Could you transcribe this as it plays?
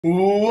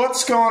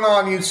What's going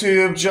on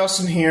YouTube?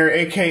 Justin here,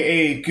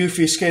 aka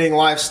Goofy Skating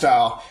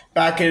Lifestyle,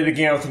 back at it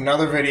again with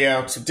another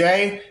video.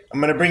 Today, I'm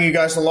going to bring you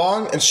guys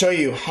along and show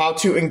you how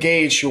to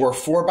engage your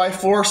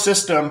 4x4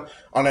 system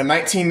on a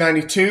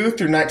 1992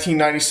 through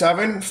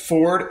 1997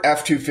 Ford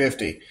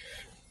F-250.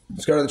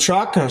 Let's go to the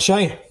truck and I'll show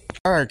you.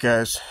 Alright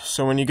guys,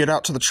 so when you get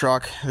out to the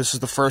truck, this is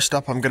the first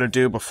step I'm going to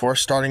do before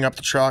starting up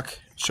the truck,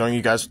 showing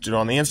you guys what to do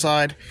on the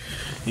inside.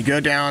 You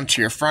go down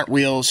to your front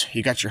wheels,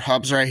 you got your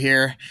hubs right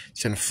here.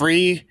 It's in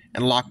free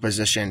and lock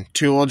position.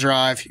 Two-wheel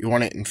drive, you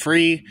want it in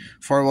free.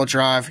 Four-wheel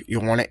drive,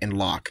 you want it in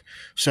lock.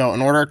 So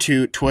in order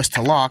to twist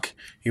to lock,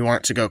 you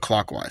want it to go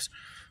clockwise.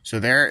 So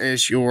there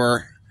is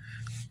your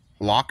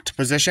locked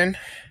position.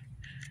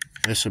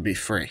 This will be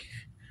free.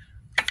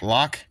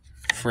 Lock,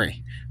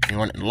 free. You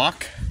want it in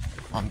lock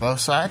on both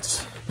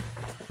sides.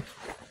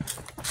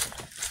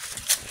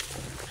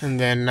 And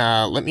then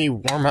let me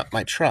warm up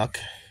my truck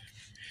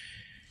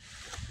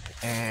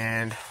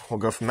and we'll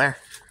go from there.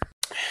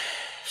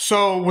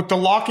 So with the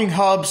locking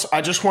hubs, I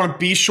just want to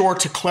be sure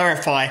to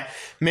clarify,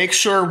 make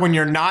sure when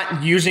you're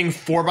not using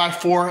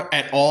 4x4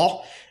 at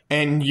all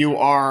and you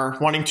are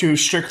wanting to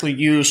strictly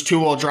use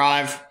two-wheel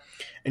drive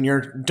and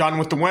you're done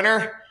with the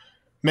winter,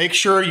 make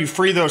sure you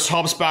free those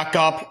hubs back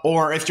up,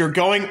 or if you're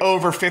going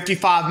over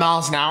 55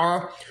 miles an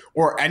hour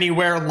or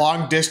anywhere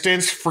long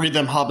distance, free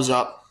them hubs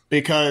up,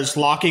 because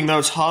locking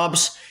those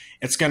hubs,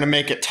 it's going to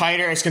make it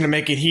tighter, it's going to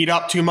make it heat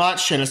up too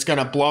much, and it's going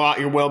to blow out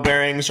your wheel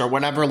bearings or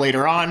whatever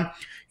later on.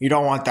 You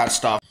don't want that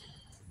stuff.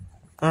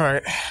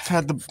 Alright, I've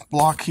had the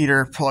block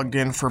heater plugged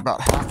in for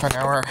about half an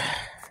hour.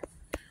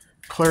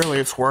 Clearly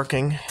it's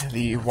working.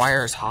 The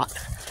wire is hot.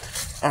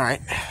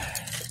 Alright,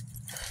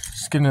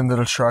 let's get into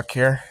the truck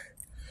here.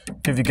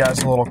 Give you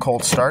guys a little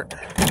cold start.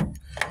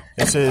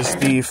 This is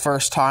the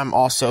first time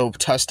also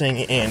testing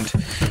and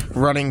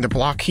running the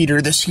block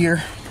heater this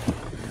year.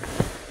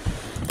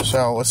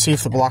 So let's see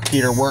if the block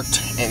heater worked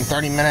in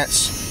 30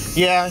 minutes.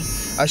 Yeah,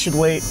 I should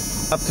wait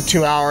up to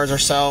 2 hours or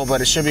so,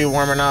 but it should be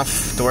warm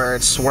enough to where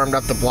it's warmed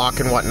up the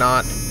block and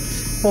whatnot.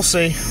 We'll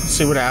see. Let's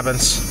see what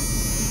happens.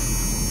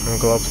 I'm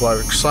gonna go up to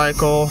electric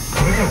cycle.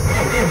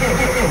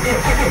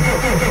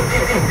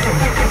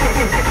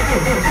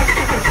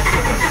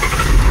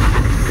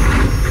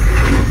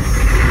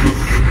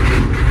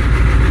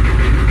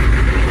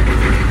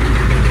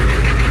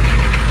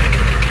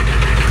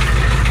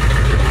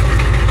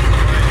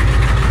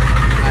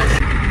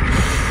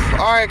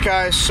 Alright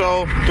guys,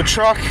 so the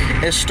truck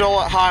is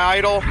still at high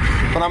idle,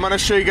 but I'm going to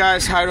show you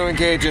guys how to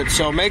engage it.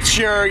 So make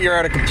sure you're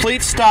at a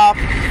complete stop,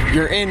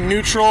 you're in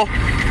neutral.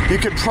 You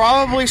could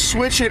probably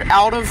switch it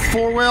out of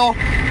four-wheel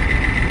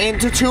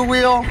into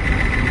two-wheel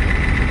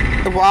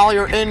while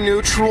you're in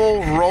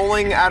neutral,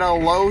 rolling at a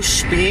low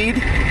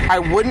speed. I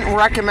wouldn't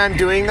recommend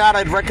doing that.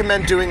 I'd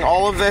recommend doing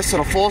all of this at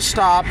a full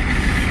stop.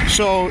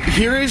 So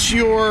here is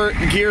your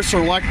gear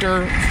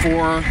selector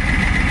for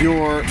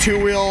your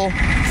two-wheel,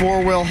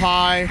 four-wheel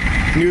high,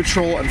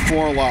 neutral, and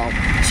four low.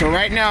 So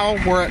right now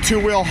we're at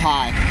two-wheel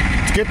high.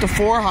 To get to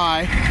four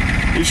high,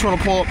 you just want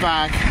to pull it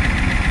back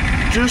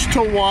just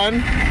to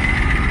one.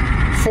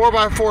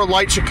 4x4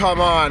 light should come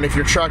on if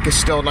your truck is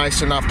still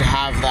nice enough to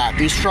have that.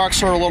 These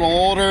trucks are a little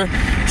older,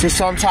 so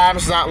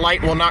sometimes that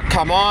light will not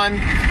come on.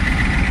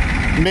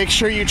 Make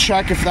sure you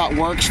check if that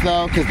works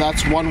though, because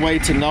that's one way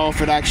to know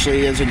if it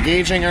actually is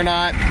engaging or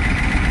not.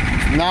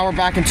 Now we're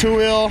back in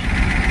two-wheel.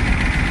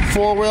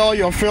 Four-wheel,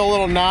 you'll feel a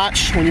little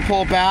notch when you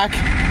pull it back.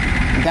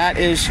 That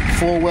is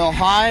four-wheel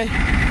high.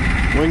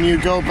 When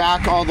you go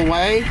back all the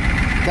way,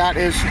 that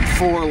is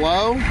four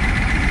low.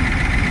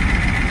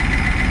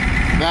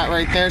 That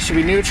right there should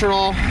be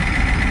neutral.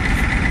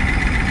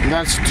 And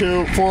that's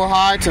four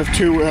high to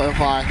two-wheel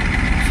high.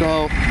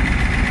 So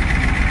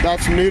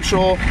that's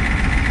neutral.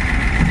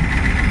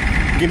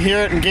 You can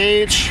hear it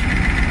engage.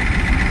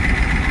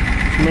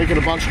 Making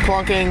a bunch of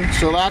clunking.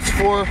 So that's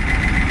four.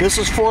 This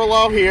is four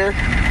low here,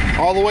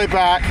 all the way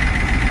back.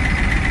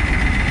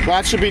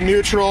 That should be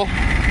neutral.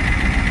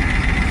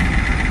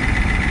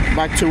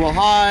 Back to a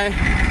high.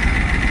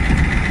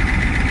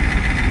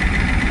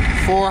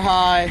 Four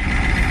high.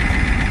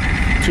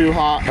 Two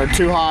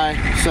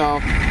high. So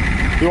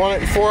you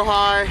want it four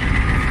high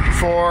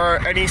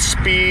for any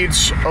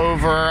speeds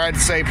over, I'd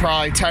say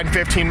probably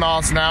 10-15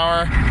 miles an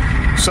hour.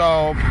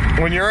 So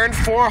when you're in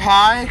four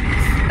high,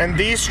 and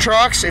these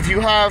trucks, if you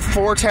have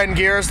 410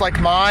 gears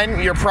like mine,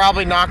 you're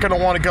probably not going to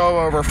want to go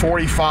over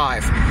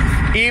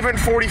 45. Even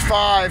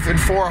 45 and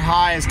 4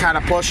 high is kind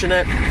of pushing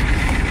it.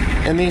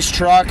 In these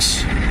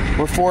trucks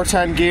with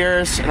 410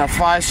 gears and a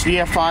 5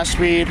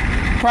 speed,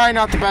 probably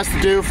not the best to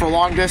do for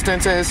long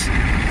distances.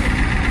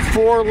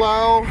 4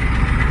 low,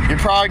 you're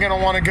probably going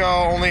to want to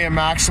go only a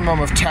maximum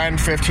of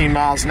 10-15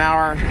 miles an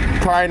hour.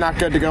 Probably not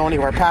good to go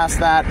anywhere past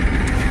that.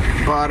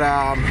 But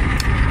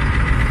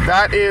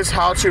that is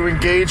how to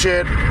engage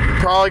it.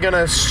 Probably going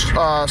to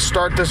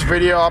start this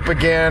video up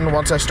again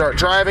once I start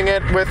driving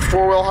it with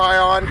four-wheel high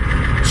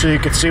on, so you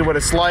can see what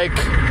it's like.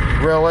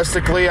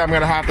 Realistically, I'm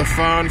going to have the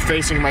phone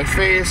facing my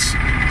face,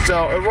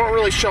 so it won't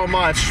really show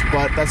much,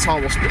 but that's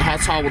how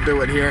we'll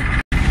do it here.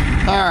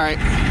 All right.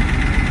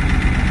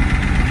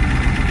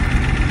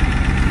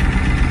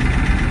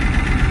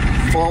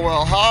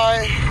 4-wheel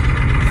high.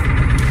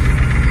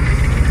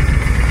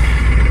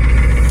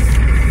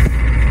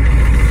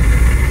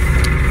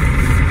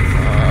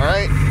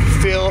 Alright,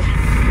 feel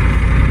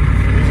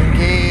is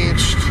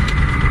engaged.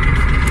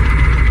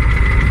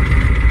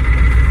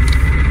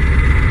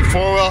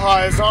 4-wheel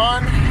high is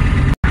on.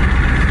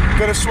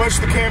 Gonna switch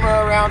the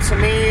camera around to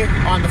me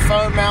on the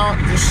phone mount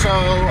just so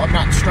I'm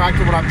not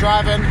distracted when I'm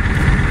driving.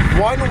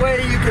 One way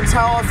you can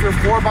tell if your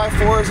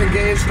 4x4 is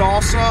engaged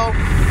also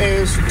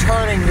is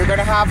turning. You're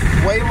gonna have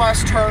way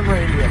less turn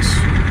radius.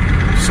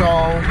 So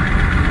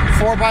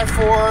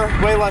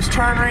 4x4, way less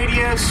turn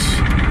radius.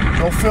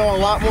 You'll feel a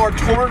lot more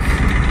torque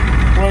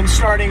when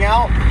starting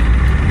out.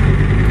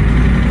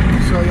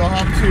 So you'll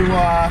have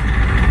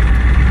to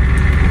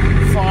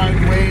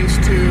find ways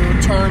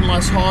to turn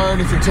less hard.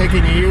 If you're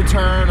taking a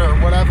U-turn or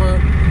whatever,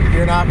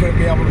 you're not going to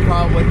be able to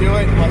probably do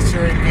it unless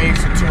you're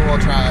engaged in two-wheel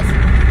drive.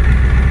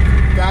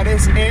 That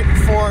is it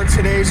for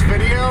today's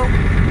video.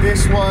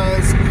 This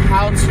was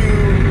how to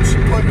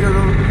put your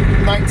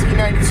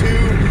 1992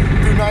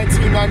 through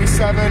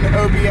 1997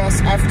 OBS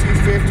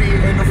F250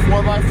 into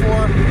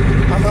 4x4.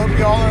 I hope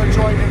you all are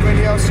enjoying the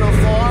video so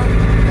far.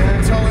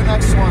 And until the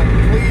next one,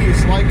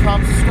 please like,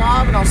 comment,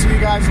 subscribe, and I'll see you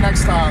guys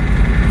next time.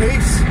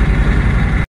 Peace.